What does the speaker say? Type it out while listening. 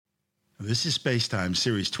This is Spacetime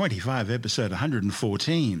Series 25, Episode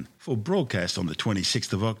 114, for broadcast on the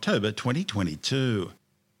 26th of October 2022.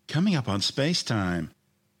 Coming up on Spacetime,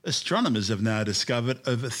 astronomers have now discovered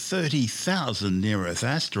over 30,000 near-Earth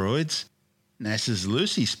asteroids, NASA's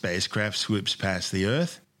Lucy spacecraft swoops past the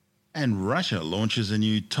Earth, and Russia launches a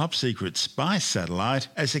new top-secret spy satellite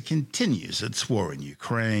as it continues its war in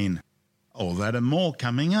Ukraine. All that and more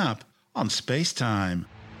coming up on Spacetime.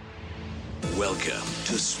 Welcome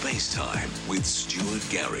to Space Time with Stuart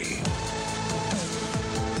Gary.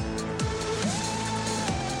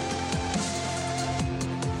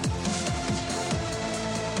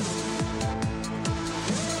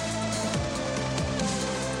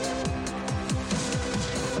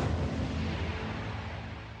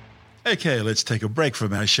 Okay, let's take a break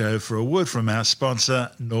from our show for a word from our sponsor,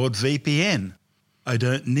 NordVPN. I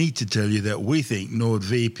don't need to tell you that we think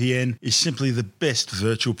NordVPN is simply the best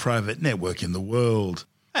virtual private network in the world.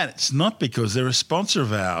 And it's not because they're a sponsor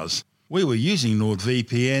of ours. We were using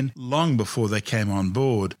NordVPN long before they came on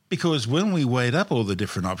board, because when we weighed up all the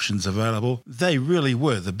different options available, they really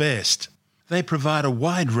were the best. They provide a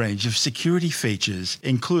wide range of security features,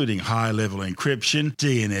 including high-level encryption,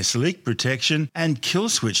 DNS leak protection, and kill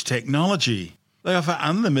switch technology. They offer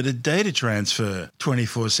unlimited data transfer,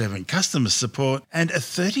 24/7 customer support, and a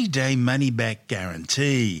 30-day money-back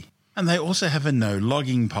guarantee. And they also have a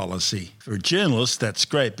no-logging policy. For a journalist, that's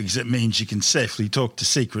great because it means you can safely talk to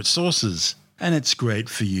secret sources. And it's great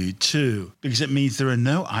for you too, because it means there are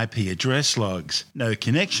no IP address logs, no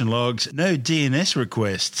connection logs, no DNS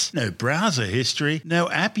requests, no browser history, no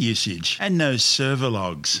app usage, and no server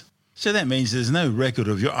logs. So that means there's no record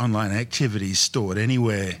of your online activities stored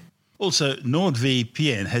anywhere. Also,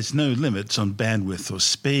 NordVPN has no limits on bandwidth or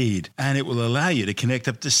speed, and it will allow you to connect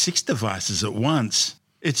up to 6 devices at once.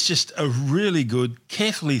 It's just a really good,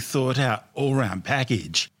 carefully thought out all-round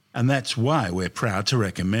package, and that's why we're proud to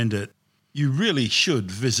recommend it. You really should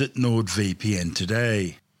visit NordVPN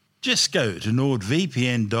today. Just go to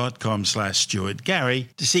nordvpn.com/StuartGary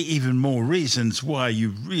to see even more reasons why you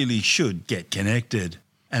really should get connected.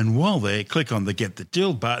 And while there, click on the Get the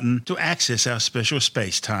Deal button to access our special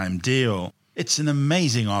Spacetime deal. It's an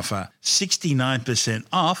amazing offer, 69%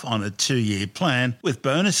 off on a 2-year plan with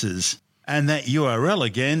bonuses. And that URL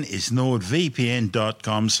again is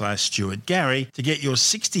nordvpn.com/StuartGary to get your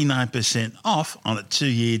 69% off on a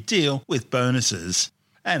 2-year deal with bonuses.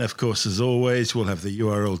 And of course, as always, we'll have the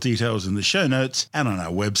URL details in the show notes and on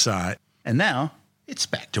our website. And now, it's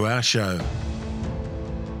back to our show.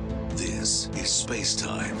 This is Space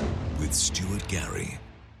Time with Stuart Gary.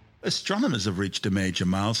 Astronomers have reached a major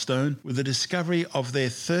milestone with the discovery of their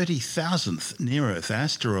 30,000th near-Earth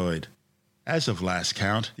asteroid. As of last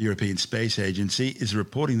count, the European Space Agency is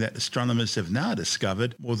reporting that astronomers have now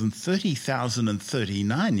discovered more than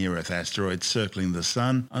 30,039 near-Earth asteroids circling the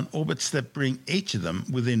Sun on orbits that bring each of them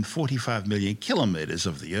within 45 million kilometres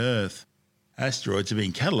of the Earth. Asteroids have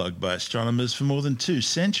been catalogued by astronomers for more than 2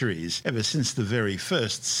 centuries, ever since the very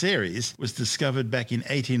first series was discovered back in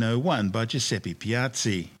 1801 by Giuseppe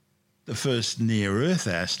Piazzi. The first near-Earth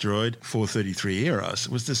asteroid, 433 Eros,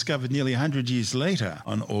 was discovered nearly 100 years later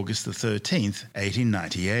on August 13,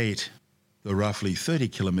 1898. The roughly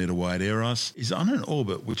 30-kilometre wide Eros is on an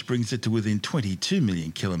orbit which brings it to within 22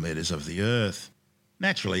 million kilometres of the Earth.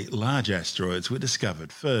 Naturally, large asteroids were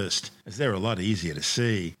discovered first, as they're a lot easier to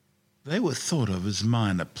see. They were thought of as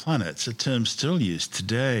minor planets, a term still used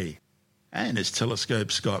today. And as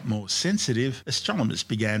telescopes got more sensitive, astronomers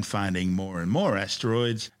began finding more and more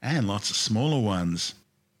asteroids and lots of smaller ones.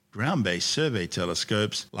 Ground-based survey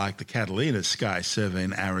telescopes, like the Catalina Sky Survey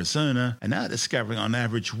in Arizona, are now discovering on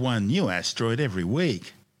average 1 new asteroid every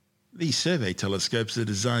week. These survey telescopes are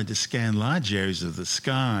designed to scan large areas of the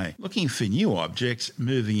sky, looking for new objects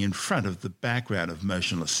moving in front of the background of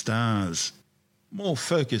motionless stars. More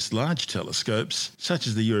focused large telescopes, such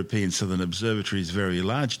as the European Southern Observatory's Very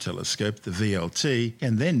Large Telescope, the VLT,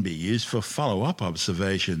 can then be used for follow-up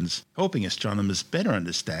observations, helping astronomers better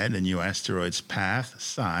understand a new asteroid's path,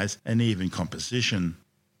 size, and even composition.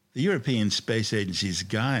 The European Space Agency's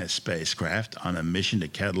Gaia spacecraft, on a mission to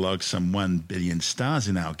catalogue some 1 billion stars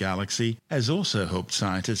in our galaxy, has also helped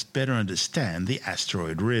scientists better understand the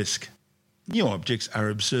asteroid risk. New objects are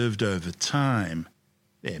observed over time.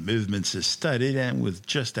 Their movements are studied, and with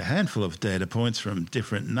just a handful of data points from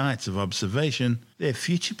different nights of observation, their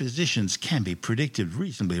future positions can be predicted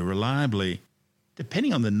reasonably reliably.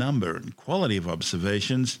 Depending on the number and quality of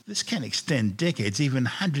observations, this can extend decades, even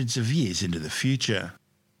hundreds of years into the future.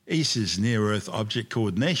 ESA's Near-Earth Object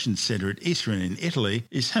Coordination Centre at Istra in Italy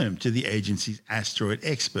is home to the agency's asteroid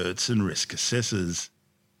experts and risk assessors.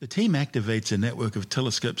 The team activates a network of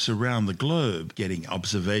telescopes around the globe, getting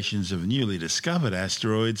observations of newly discovered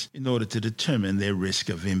asteroids in order to determine their risk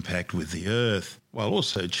of impact with the Earth, while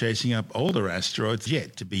also chasing up older asteroids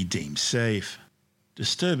yet to be deemed safe.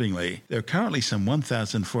 Disturbingly, there are currently some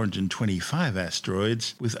 1,425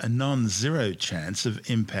 asteroids with a non-zero chance of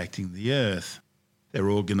impacting the Earth. They're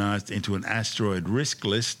organised into an asteroid risk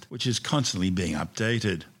list, which is constantly being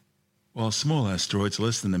updated. While small asteroids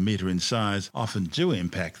less than a metre in size often do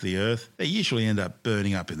impact the Earth, they usually end up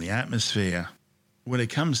burning up in the atmosphere. When it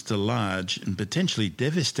comes to large and potentially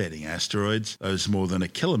devastating asteroids, those more than a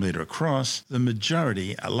kilometre across, the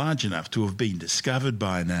majority are large enough to have been discovered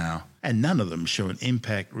by now, and none of them show an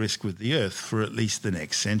impact risk with the Earth for at least the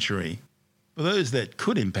next century. For those that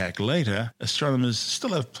could impact later, astronomers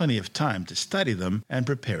still have plenty of time to study them and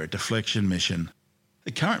prepare a deflection mission.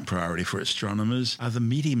 The current priority for astronomers are the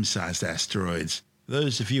medium-sized asteroids,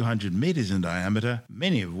 those a few hundred metres in diameter,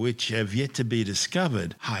 many of which have yet to be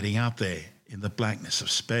discovered, hiding out there in the blackness of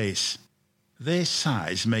space. Their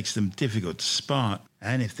size makes them difficult to spot,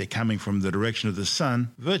 and if they're coming from the direction of the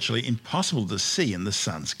Sun, virtually impossible to see in the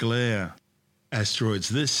Sun's glare. Asteroids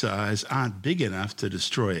this size aren't big enough to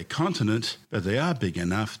destroy a continent, but they are big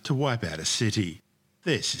enough to wipe out a city.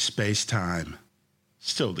 This is space-time.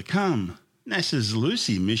 Still to come, NASA's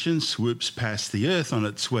Lucy mission swoops past the Earth on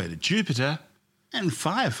its way to Jupiter, and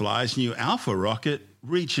Firefly's new Alpha rocket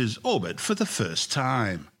reaches orbit for the first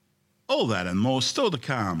time. All that and more still to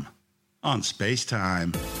come on Space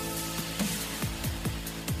Time.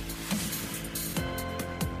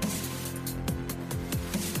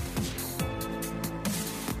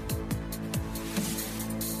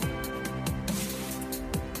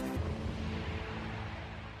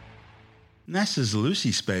 NASA's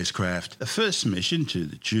Lucy spacecraft, the first mission to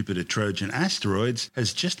the Jupiter Trojan asteroids,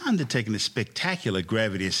 has just undertaken a spectacular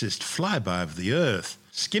gravity-assist flyby of the Earth,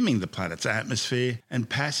 skimming the planet's atmosphere and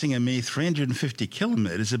passing a mere 350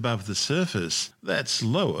 kilometres above the surface. That's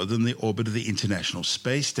lower than the orbit of the International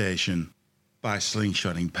Space Station. By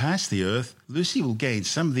slingshotting past the Earth, Lucy will gain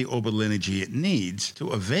some of the orbital energy it needs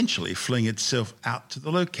to eventually fling itself out to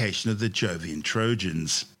the location of the Jovian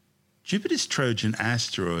Trojans. Jupiter's Trojan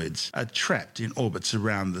asteroids are trapped in orbits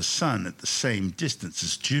around the Sun at the same distance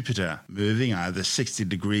as Jupiter, moving either 60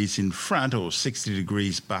 degrees in front or 60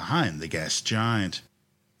 degrees behind the gas giant.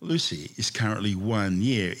 Lucy is currently 1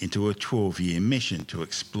 year into a 12-year mission to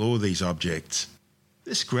explore these objects.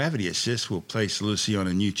 This gravity assist will place Lucy on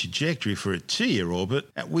a new trajectory for a 2-year orbit,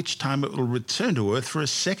 at which time it will return to Earth for a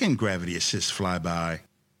second gravity assist flyby.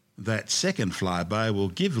 That second flyby will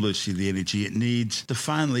give Lucy the energy it needs to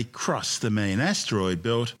finally cross the main asteroid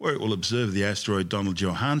belt, where it will observe the asteroid Donald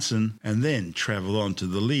Johanson and then travel on to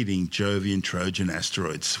the leading Jovian Trojan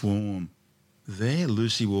asteroid swarm. There,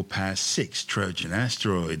 Lucy will pass 6 Trojan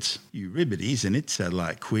asteroids: Euripides and its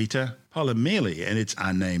satellite Quita, Polymele and its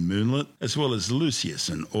unnamed moonlet, as well as Lucius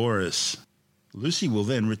and Orus. Lucy will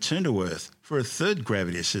then return to Earth for a third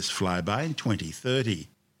gravity assist flyby in 2030.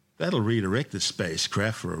 That'll redirect the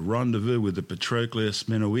spacecraft for a rendezvous with the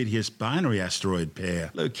Patroclus-Menoetius binary asteroid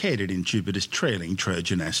pair located in Jupiter's trailing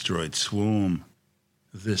Trojan asteroid swarm.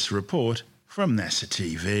 This report from NASA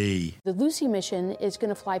TV. The Lucy mission is going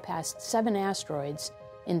to fly past 7 asteroids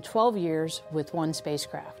in 12 years with 1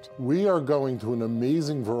 spacecraft. We are going to an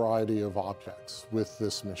amazing variety of objects with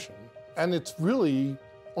this mission. And it's really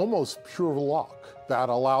almost pure luck that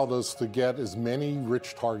allowed us to get as many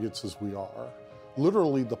rich targets as we are.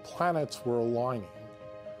 Literally, the planets were aligning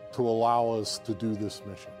to allow us to do this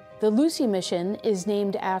mission. The Lucy mission is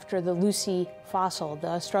named after the Lucy fossil, the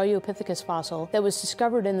Australopithecus fossil that was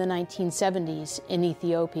discovered in the 1970s in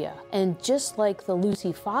Ethiopia. And just like the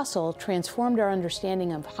Lucy fossil transformed our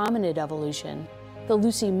understanding of hominid evolution, the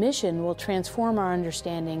Lucy mission will transform our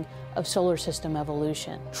understanding of solar system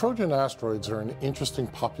evolution. Trojan asteroids are an interesting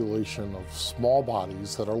population of small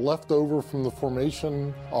bodies that are left over from the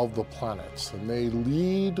formation of the planets, and they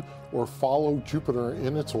lead or follow Jupiter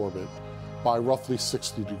in its orbit by roughly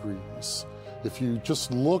 60 degrees. If you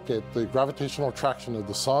just look at the gravitational attraction of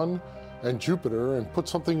the Sun and Jupiter and put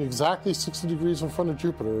something exactly 60 degrees in front of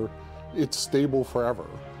Jupiter, it's stable forever.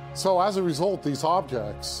 So as a result, these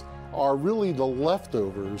objects are really the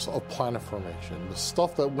leftovers of planet formation. The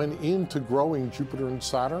stuff that went into growing Jupiter and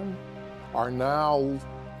Saturn are now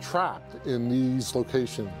trapped in these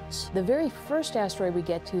locations. The very first asteroid we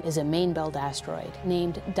get to is a main belt asteroid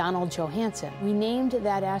named Donald Johanson. We named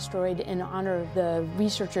that asteroid in honor of the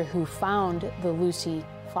researcher who found the Lucy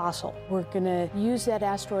fossil. We're going to use that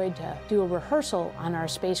asteroid to do a rehearsal on our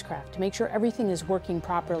spacecraft to make sure everything is working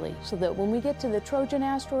properly so that when we get to the Trojan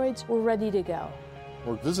asteroids, we're ready to go.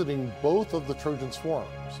 We're visiting both of the Trojan swarms.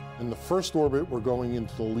 In the first orbit, we're going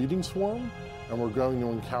into the leading swarm, and we're going to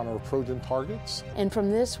encounter Trojan targets. And from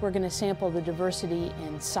this, we're going to sample the diversity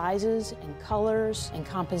in sizes and colors and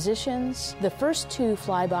compositions. The first two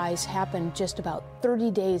flybys happen just about 30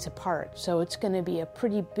 days apart, so it's going to be a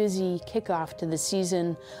pretty busy kickoff to the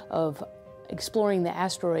season of exploring the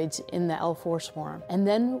asteroids in the L4 swarm. And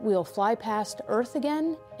then we'll fly past Earth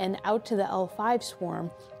again and out to the L5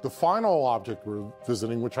 swarm. The final object we're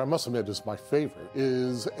visiting, which I must admit is my favorite,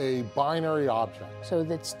 is a binary object. So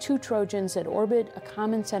that's two Trojans that orbit a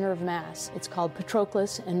common center of mass. It's called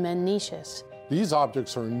Patroclus and Menecius. These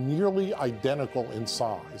objects are nearly identical in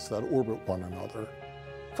size that orbit one another.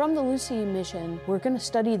 From the Lucy mission, we're going to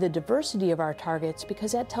study the diversity of our targets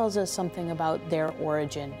because that tells us something about their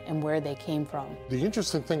origin and where they came from. The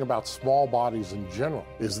interesting thing about small bodies in general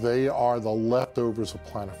is they are the leftovers of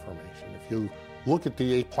planet formation. If you look at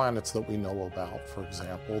the 8 planets that we know about, for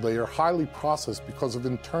example, they are highly processed because of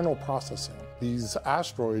internal processing. These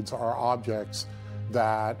asteroids are objects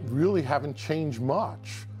that really haven't changed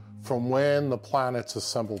much from when the planets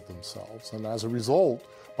assembled themselves. And as a result,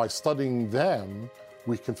 by studying them,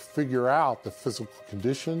 we can figure out the physical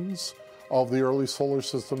conditions of the early solar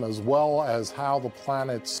system as well as how the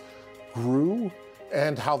planets grew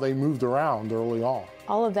and how they moved around early on.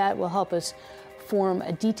 All of that will help us form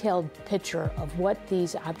a detailed picture of what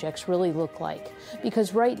these objects really look like.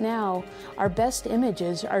 Because right now, our best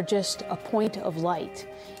images are just a point of light.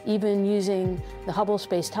 Even using the Hubble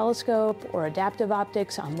Space Telescope or adaptive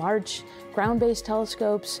optics on large ground-based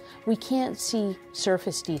telescopes, we can't see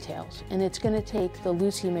surface details. And it's going to take the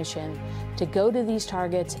Lucy mission to go to these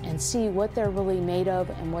targets and see what they're really made of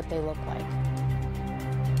and what they look like.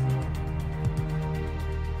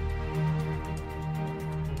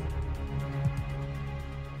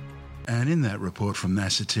 And in that report from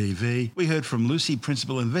NASA TV, we heard from Lucy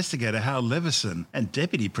Principal Investigator Hal Leveson and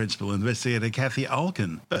Deputy Principal Investigator Kathy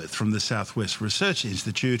Alkin, both from the Southwest Research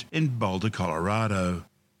Institute in Boulder, Colorado.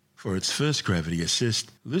 For its first gravity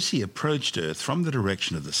assist, Lucy approached Earth from the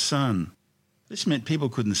direction of the Sun. This meant people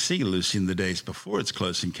couldn't see Lucy in the days before its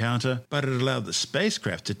close encounter, but it allowed the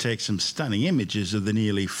spacecraft to take some stunning images of the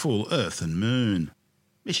nearly full Earth and Moon.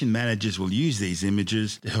 Mission managers will use these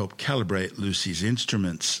images to help calibrate Lucy's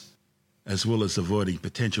instruments. As well as avoiding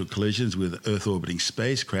potential collisions with Earth-orbiting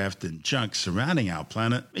spacecraft and junk surrounding our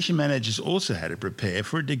planet, mission managers also had to prepare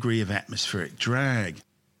for a degree of atmospheric drag.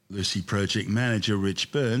 Lucy project manager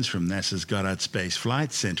Rich Burns from NASA's Goddard Space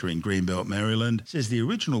Flight Center in Greenbelt, Maryland, says the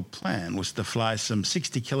original plan was to fly some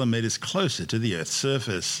 60 kilometers closer to the Earth's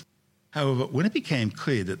surface. However, when it became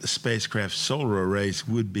clear that the spacecraft's solar arrays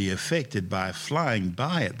would be affected by flying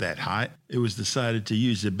by at that height, it was decided to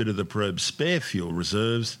use a bit of the probe's spare fuel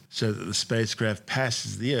reserves so that the spacecraft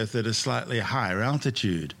passes the Earth at a slightly higher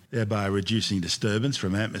altitude, thereby reducing disturbance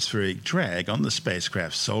from atmospheric drag on the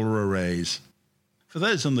spacecraft's solar arrays. For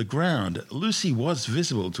those on the ground, Lucy was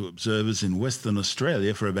visible to observers in Western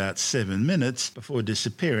Australia for about 7 minutes before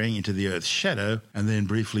disappearing into the Earth's shadow and then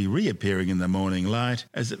briefly reappearing in the morning light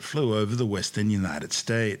as it flew over the western United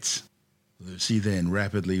States. Lucy then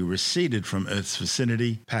rapidly receded from Earth's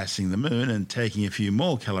vicinity, passing the Moon and taking a few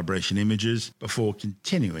more calibration images before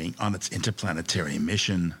continuing on its interplanetary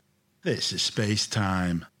mission. This is Space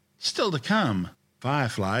Time. Still to come,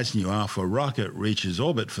 Firefly's new Alpha rocket reaches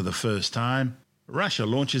orbit for the first time, Russia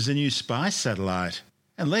launches a new spy satellite.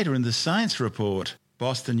 And later in the science report,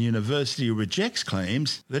 Boston University rejects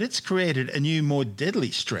claims that it's created a new, more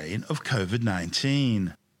deadly strain of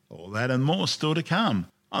COVID-19. All that and more still to come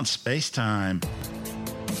on Space Time.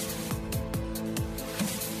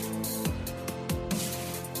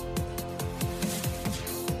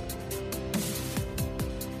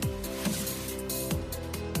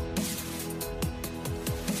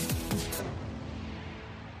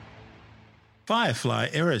 Firefly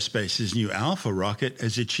Aerospace's new Alpha rocket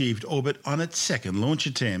has achieved orbit on its second launch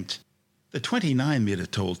attempt. The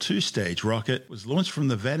 29-meter-tall two-stage rocket was launched from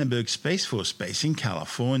the Vandenberg Space Force Base in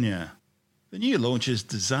California. The new launch is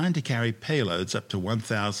designed to carry payloads up to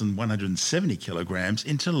 1,170 kilograms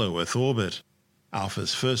into low Earth orbit.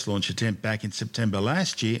 Alpha's first launch attempt back in September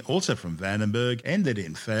last year, also from Vandenberg, ended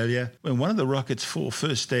in failure when one of the rocket's 4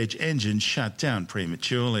 first-stage engines shut down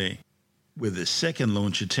prematurely. With the second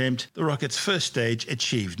launch attempt, the rocket's first stage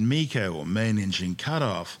achieved MECO, or main engine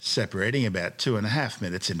cutoff, separating about 2.5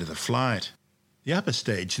 minutes into the flight. The upper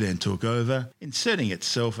stage then took over, inserting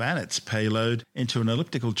itself and its payload into an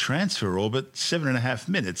elliptical transfer orbit 7.5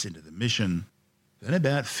 minutes into the mission. Then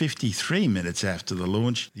about 53 minutes after the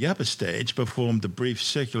launch, the upper stage performed a brief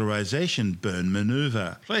circularization burn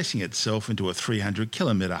maneuver, placing itself into a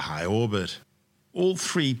 300-kilometer high orbit. All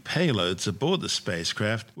 3 payloads aboard the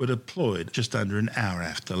spacecraft were deployed just under an hour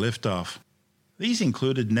after liftoff. These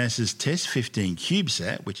included NASA's TESS-15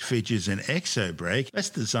 CubeSat, which features an exobrake that's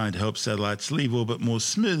designed to help satellites leave orbit more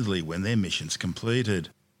smoothly when their mission's completed.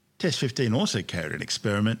 TESS-15 also carried an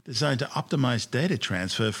experiment designed to optimize data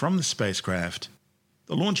transfer from the spacecraft.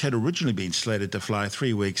 The launch had originally been slated to fly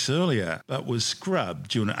 3 weeks earlier, but was scrubbed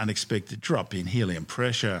due to an unexpected drop in helium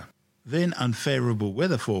pressure. Then unfavourable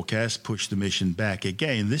weather forecasts pushed the mission back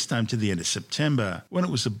again, this time to the end of September, when it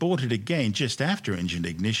was aborted again just after engine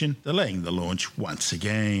ignition, delaying the launch once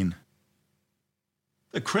again.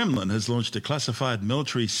 The Kremlin has launched a classified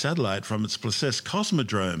military satellite from its Plesetsk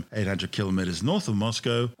Cosmodrome, 800 kilometres north of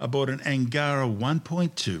Moscow, aboard an Angara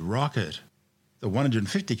 1.2 rocket. The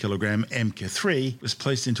 150-kilogram MK3 was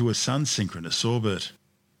placed into a sun-synchronous orbit.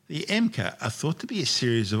 The MK are thought to be a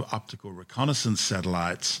series of optical reconnaissance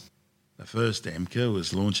satellites. The first MK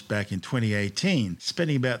was launched back in 2018,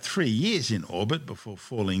 spending about 3 years in orbit before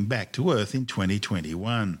falling back to Earth in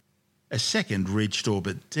 2021. A second reached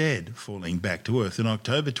orbit dead, falling back to Earth in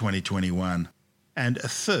October 2021. And a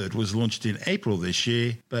third was launched in April this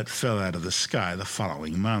year, but fell out of the sky the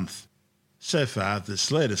following month. So far,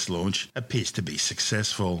 this latest launch appears to be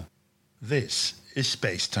successful. This is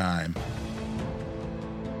Space Time.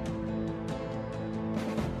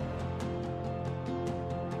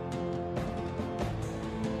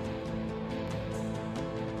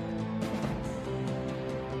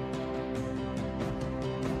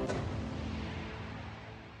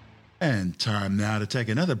 And time now to take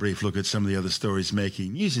another brief look at some of the other stories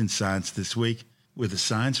making news in science this week with a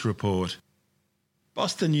science report.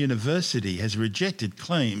 Boston University has rejected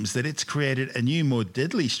claims that it's created a new, more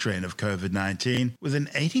deadly strain of COVID-19 with an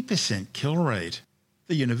 80% kill rate.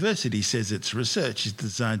 The university says its research is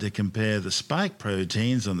designed to compare the spike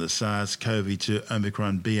proteins on the SARS-CoV-2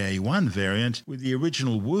 Omicron BA.1 variant with the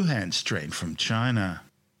original Wuhan strain from China.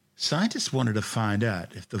 Scientists wanted to find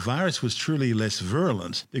out if the virus was truly less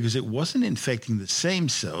virulent because it wasn't infecting the same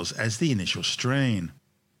cells as the initial strain.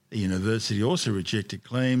 The university also rejected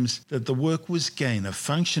claims that the work was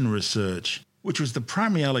gain-of-function research, which was the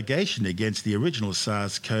primary allegation against the original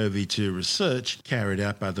SARS-CoV-2 research carried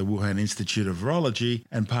out by the Wuhan Institute of Virology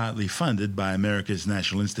and partly funded by America's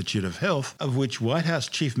National Institute of Health, of which White House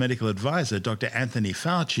Chief Medical Advisor Dr. Anthony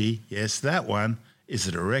Fauci, yes, that one, is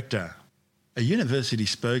the director. A university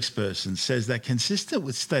spokesperson says that consistent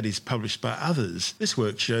with studies published by others, this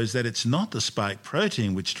work shows that it's not the spike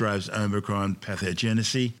protein which drives Omicron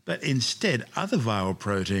pathogenicity, but instead other viral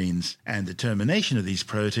proteins, and determination of these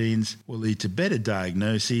proteins will lead to better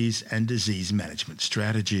diagnoses and disease management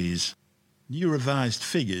strategies. New revised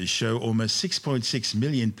figures show almost 6.6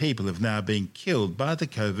 million people have now been killed by the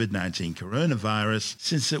COVID-19 coronavirus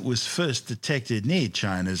since it was first detected near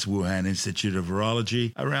China's Wuhan Institute of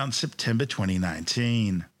Virology around September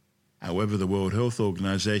 2019. However, the World Health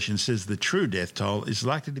Organization says the true death toll is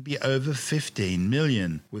likely to be over 15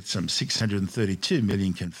 million, with some 632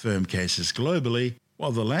 million confirmed cases globally,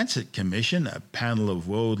 while the Lancet Commission, a panel of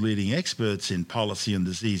world-leading experts in policy and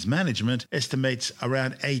disease management, estimates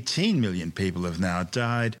around 18 million people have now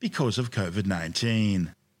died because of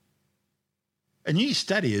COVID-19. A new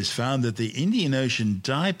study has found that the Indian Ocean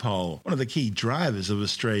dipole, one of the key drivers of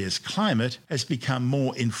Australia's climate, has become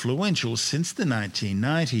more influential since the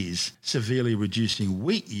 1990s, severely reducing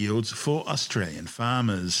wheat yields for Australian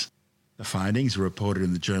farmers. The findings, reported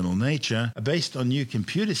in the journal Nature, are based on new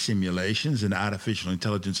computer simulations and artificial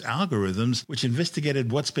intelligence algorithms which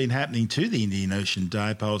investigated what's been happening to the Indian Ocean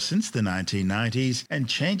dipole since the 1990s and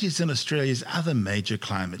changes in Australia's other major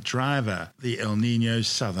climate driver, the El Niño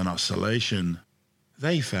Southern Oscillation.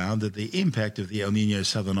 They found that the impact of the El Niño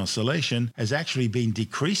Southern Oscillation has actually been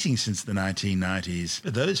decreasing since the 1990s,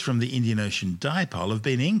 but those from the Indian Ocean dipole have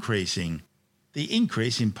been increasing. The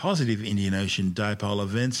increase in positive Indian Ocean dipole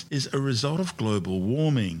events is a result of global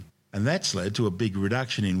warming, and that's led to a big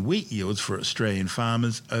reduction in wheat yields for Australian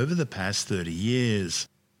farmers over the past 30 years.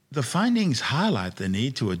 The findings highlight the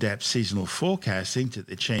need to adapt seasonal forecasting to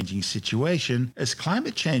the changing situation as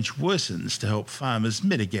climate change worsens to help farmers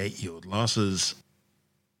mitigate yield losses.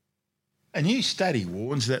 A new study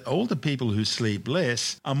warns that older people who sleep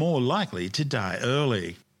less are more likely to die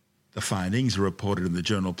early. The findings, reported in the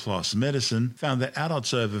journal PLOS Medicine, found that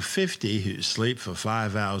adults over 50 who sleep for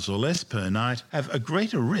 5 hours or less per night have a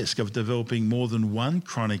greater risk of developing more than one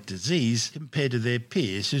chronic disease compared to their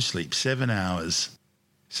peers who sleep 7 hours.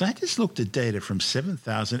 Scientists looked at data from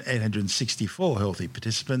 7,864 healthy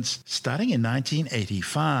participants starting in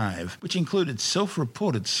 1985, which included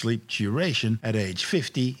self-reported sleep duration at age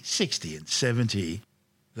 50, 60 and 70.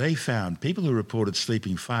 They found people who reported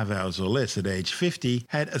sleeping 5 hours or less at age 50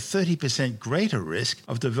 had a 30% greater risk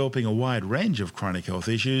of developing a wide range of chronic health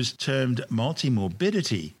issues termed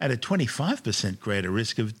multimorbidity and a 25% greater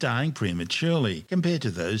risk of dying prematurely compared to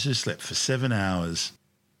those who slept for 7 hours.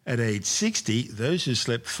 At age 60, those who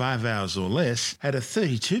slept 5 hours or less had a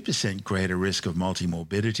 32% greater risk of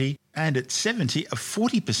multimorbidity and at 70 a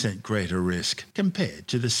 40% greater risk compared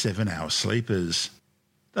to the 7-hour sleepers.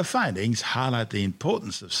 The findings highlight the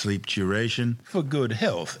importance of sleep duration for good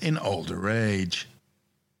health in older age.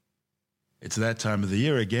 It's that time of the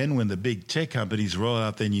year again when the big tech companies roll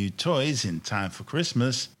out their new toys in time for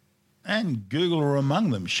Christmas, and Google are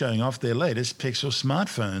among them, showing off their latest Pixel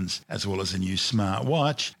smartphones, as well as a new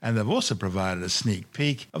smartwatch, and they've also provided a sneak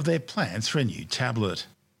peek of their plans for a new tablet.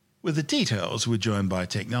 With the details, we're joined by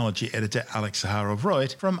technology editor Alex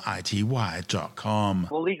Zaharov-Reutt from ITWire.com.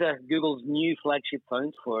 Well, these are Google's new flagship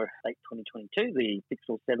phones for late 2022, the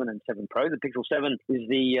Pixel 7 and 7 Pro. The Pixel 7 is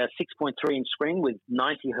the 6.3-inch screen with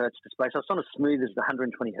 90 hertz display, so it's not as smooth as the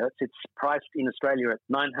 120 hertz. It's priced in Australia at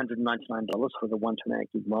 $999 for the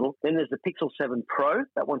 128 gig model. Then there's the Pixel 7 Pro.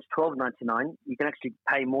 That one's $1,299. You can actually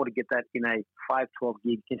pay more to get that in a 512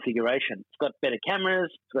 gig configuration. It's got better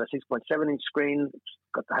cameras. It's got a 6.7-inch screen. It's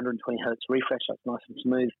got the 120 hertz refresh, so it's nice and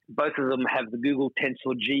smooth. Both of them have the Google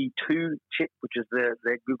Tensor G2 chip, which is the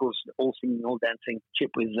Google's all-singing, all-dancing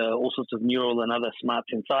chip with all sorts of neural and other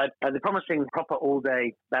smarts inside. They're promising proper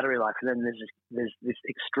all-day battery life, and then there's this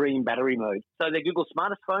extreme battery mode. So they're Google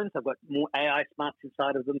smartest phones. They've got more AI smarts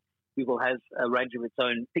inside of them. Google has a range of its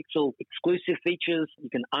own Pixel exclusive features. You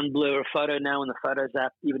can unblur a photo now in the Photos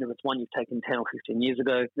app, even if it's one you've taken 10 or 15 years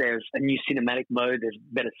ago. There's a new cinematic mode. There's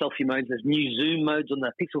better selfie modes. There's new zoom modes on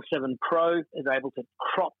the Pixel 7 Pro. They're able to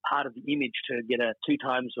crop part of the image to get a 2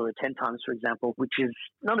 times or a 10 times, for example, which is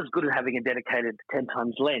not as good as having a dedicated 10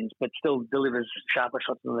 times lens, but still delivers sharper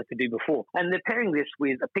shots than they could do before. And they're pairing this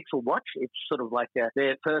with a Pixel Watch. It's sort of like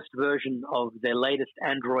their first version of their latest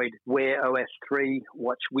Android Wear OS 3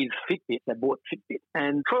 watch with Fitbit. They bought Fitbit.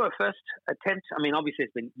 And for a first attempt, I mean, obviously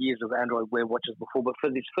it's been years of Android Wear watches before, but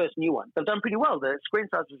for this first new one, they've done pretty well. The screen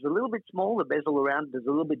size is a little bit small. The bezel around it is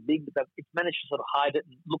a little bit big, but it's managed to sort of hide it.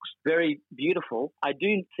 It looks very beautiful. I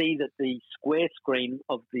do see that the square screen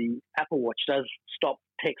of the Apple Watch does stop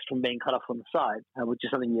text from being cut off on the side, which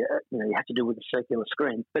is something you have to do with a circular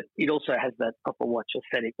screen. But it also has that proper watch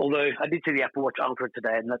aesthetic. Although I did see the Apple Watch Ultra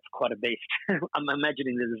today, and that's quite a beast. I'm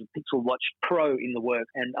imagining that there's a Pixel Watch Pro in the work,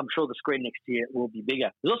 and I'm sure the screen next year will be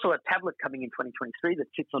bigger. There's also a tablet coming in 2023 that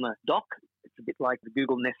sits on a dock. It's a bit like the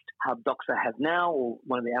Google Nest Hub docks I have now, or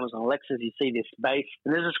one of the Amazon Alexas. You see this base,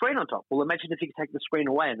 and there's a screen on top. Well, imagine if you could take the screen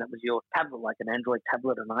away, and that was your tablet, like an Android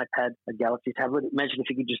tablet, an iPad, a Galaxy tablet. Imagine if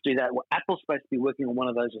you could just do that. Well, Apple's supposed to be working on one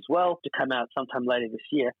of those as well to come out sometime later this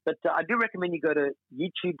year. But I do recommend you go to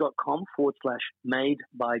youtube.com/made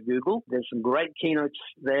by Google. There's some great keynotes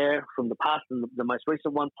there from the past and the most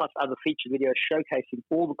recent one, plus other feature videos showcasing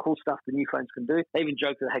all the cool stuff the new phones can do. They even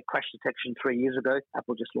joked that they had crash detection 3 years ago.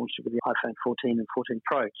 Apple just launched it with the iPhone 14 and 14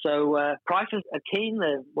 Pro. So prices are keen.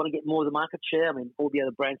 They want to get more of the market share. I mean, all the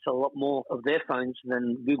other brands sell a lot more of their phones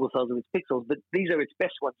than Google sells of its Pixels, but these are its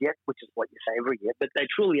best ones yet, which is what you say every year. But they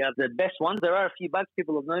truly are the best ones. There are a few bugs.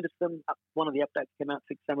 People have noticed them. One of the updates came out,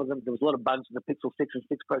 fixed some of them. There was a lot of bugs with the Pixel 6 and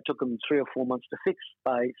 6 Pro. Took them 3 or 4 months to fix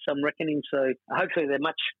by some reckoning. So hopefully they're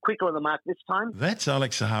much quicker on the market this time. That's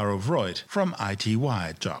Alex Zaharov-Reutt from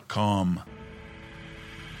ITWire.com.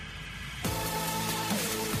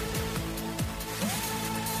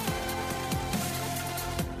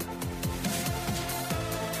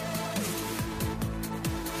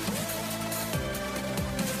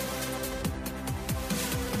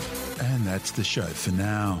 And that's the show for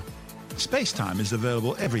now. Spacetime is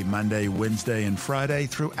available every Monday, Wednesday and Friday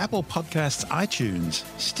through Apple Podcasts, iTunes,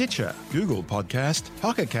 Stitcher, Google Podcast,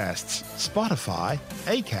 Pocket Casts, Spotify,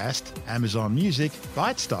 Acast, Amazon Music,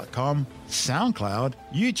 Bytes.com, SoundCloud,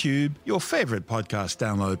 YouTube, your favourite podcast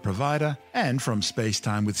download provider, and from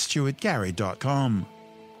spacetimewithstuartgary.com.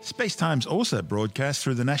 Spacetime's also broadcast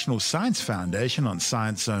through the National Science Foundation on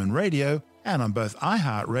Science Zone Radio and on both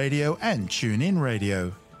iHeartRadio and TuneIn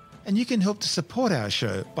Radio. And you can help to support our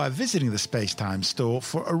show by visiting the Spacetime store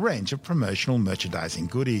for a range of promotional merchandising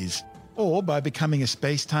goodies, or by becoming a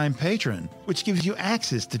Spacetime patron, which gives you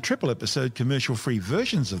access to triple-episode commercial-free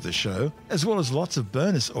versions of the show, as well as lots of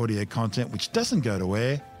bonus audio content which doesn't go to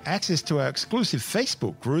air, access to our exclusive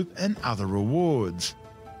Facebook group, and other rewards.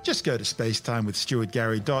 Just go to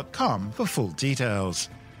spacetimewithstuartgary.com for full details.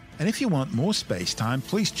 And if you want more space time,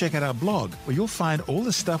 please check out our blog, where you'll find all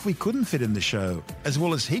the stuff we couldn't fit in the show, as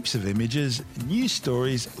well as heaps of images, news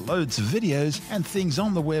stories, loads of videos, and things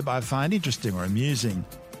on the web I find interesting or amusing.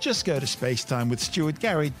 Just go to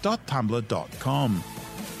spacetimewithstuartgary.tumblr.com.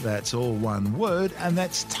 That's all one word, and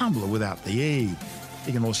that's Tumblr without the E.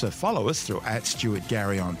 You can also follow us through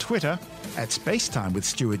 @StuartGary on Twitter,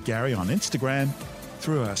 @SpaceTimeWithStuartGary on Instagram,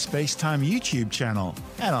 through our Spacetime YouTube channel,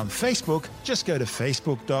 and on Facebook, just go to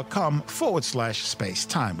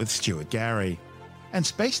facebook.com/Spacetime with Stuart Gary. And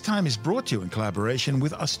Spacetime is brought to you in collaboration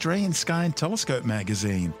with Australian Sky and Telescope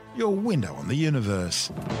magazine, your window on the universe.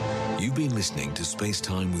 You've been listening to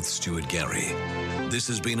Spacetime with Stuart Gary. This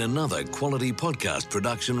has been another quality podcast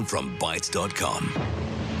production from Bytes.com.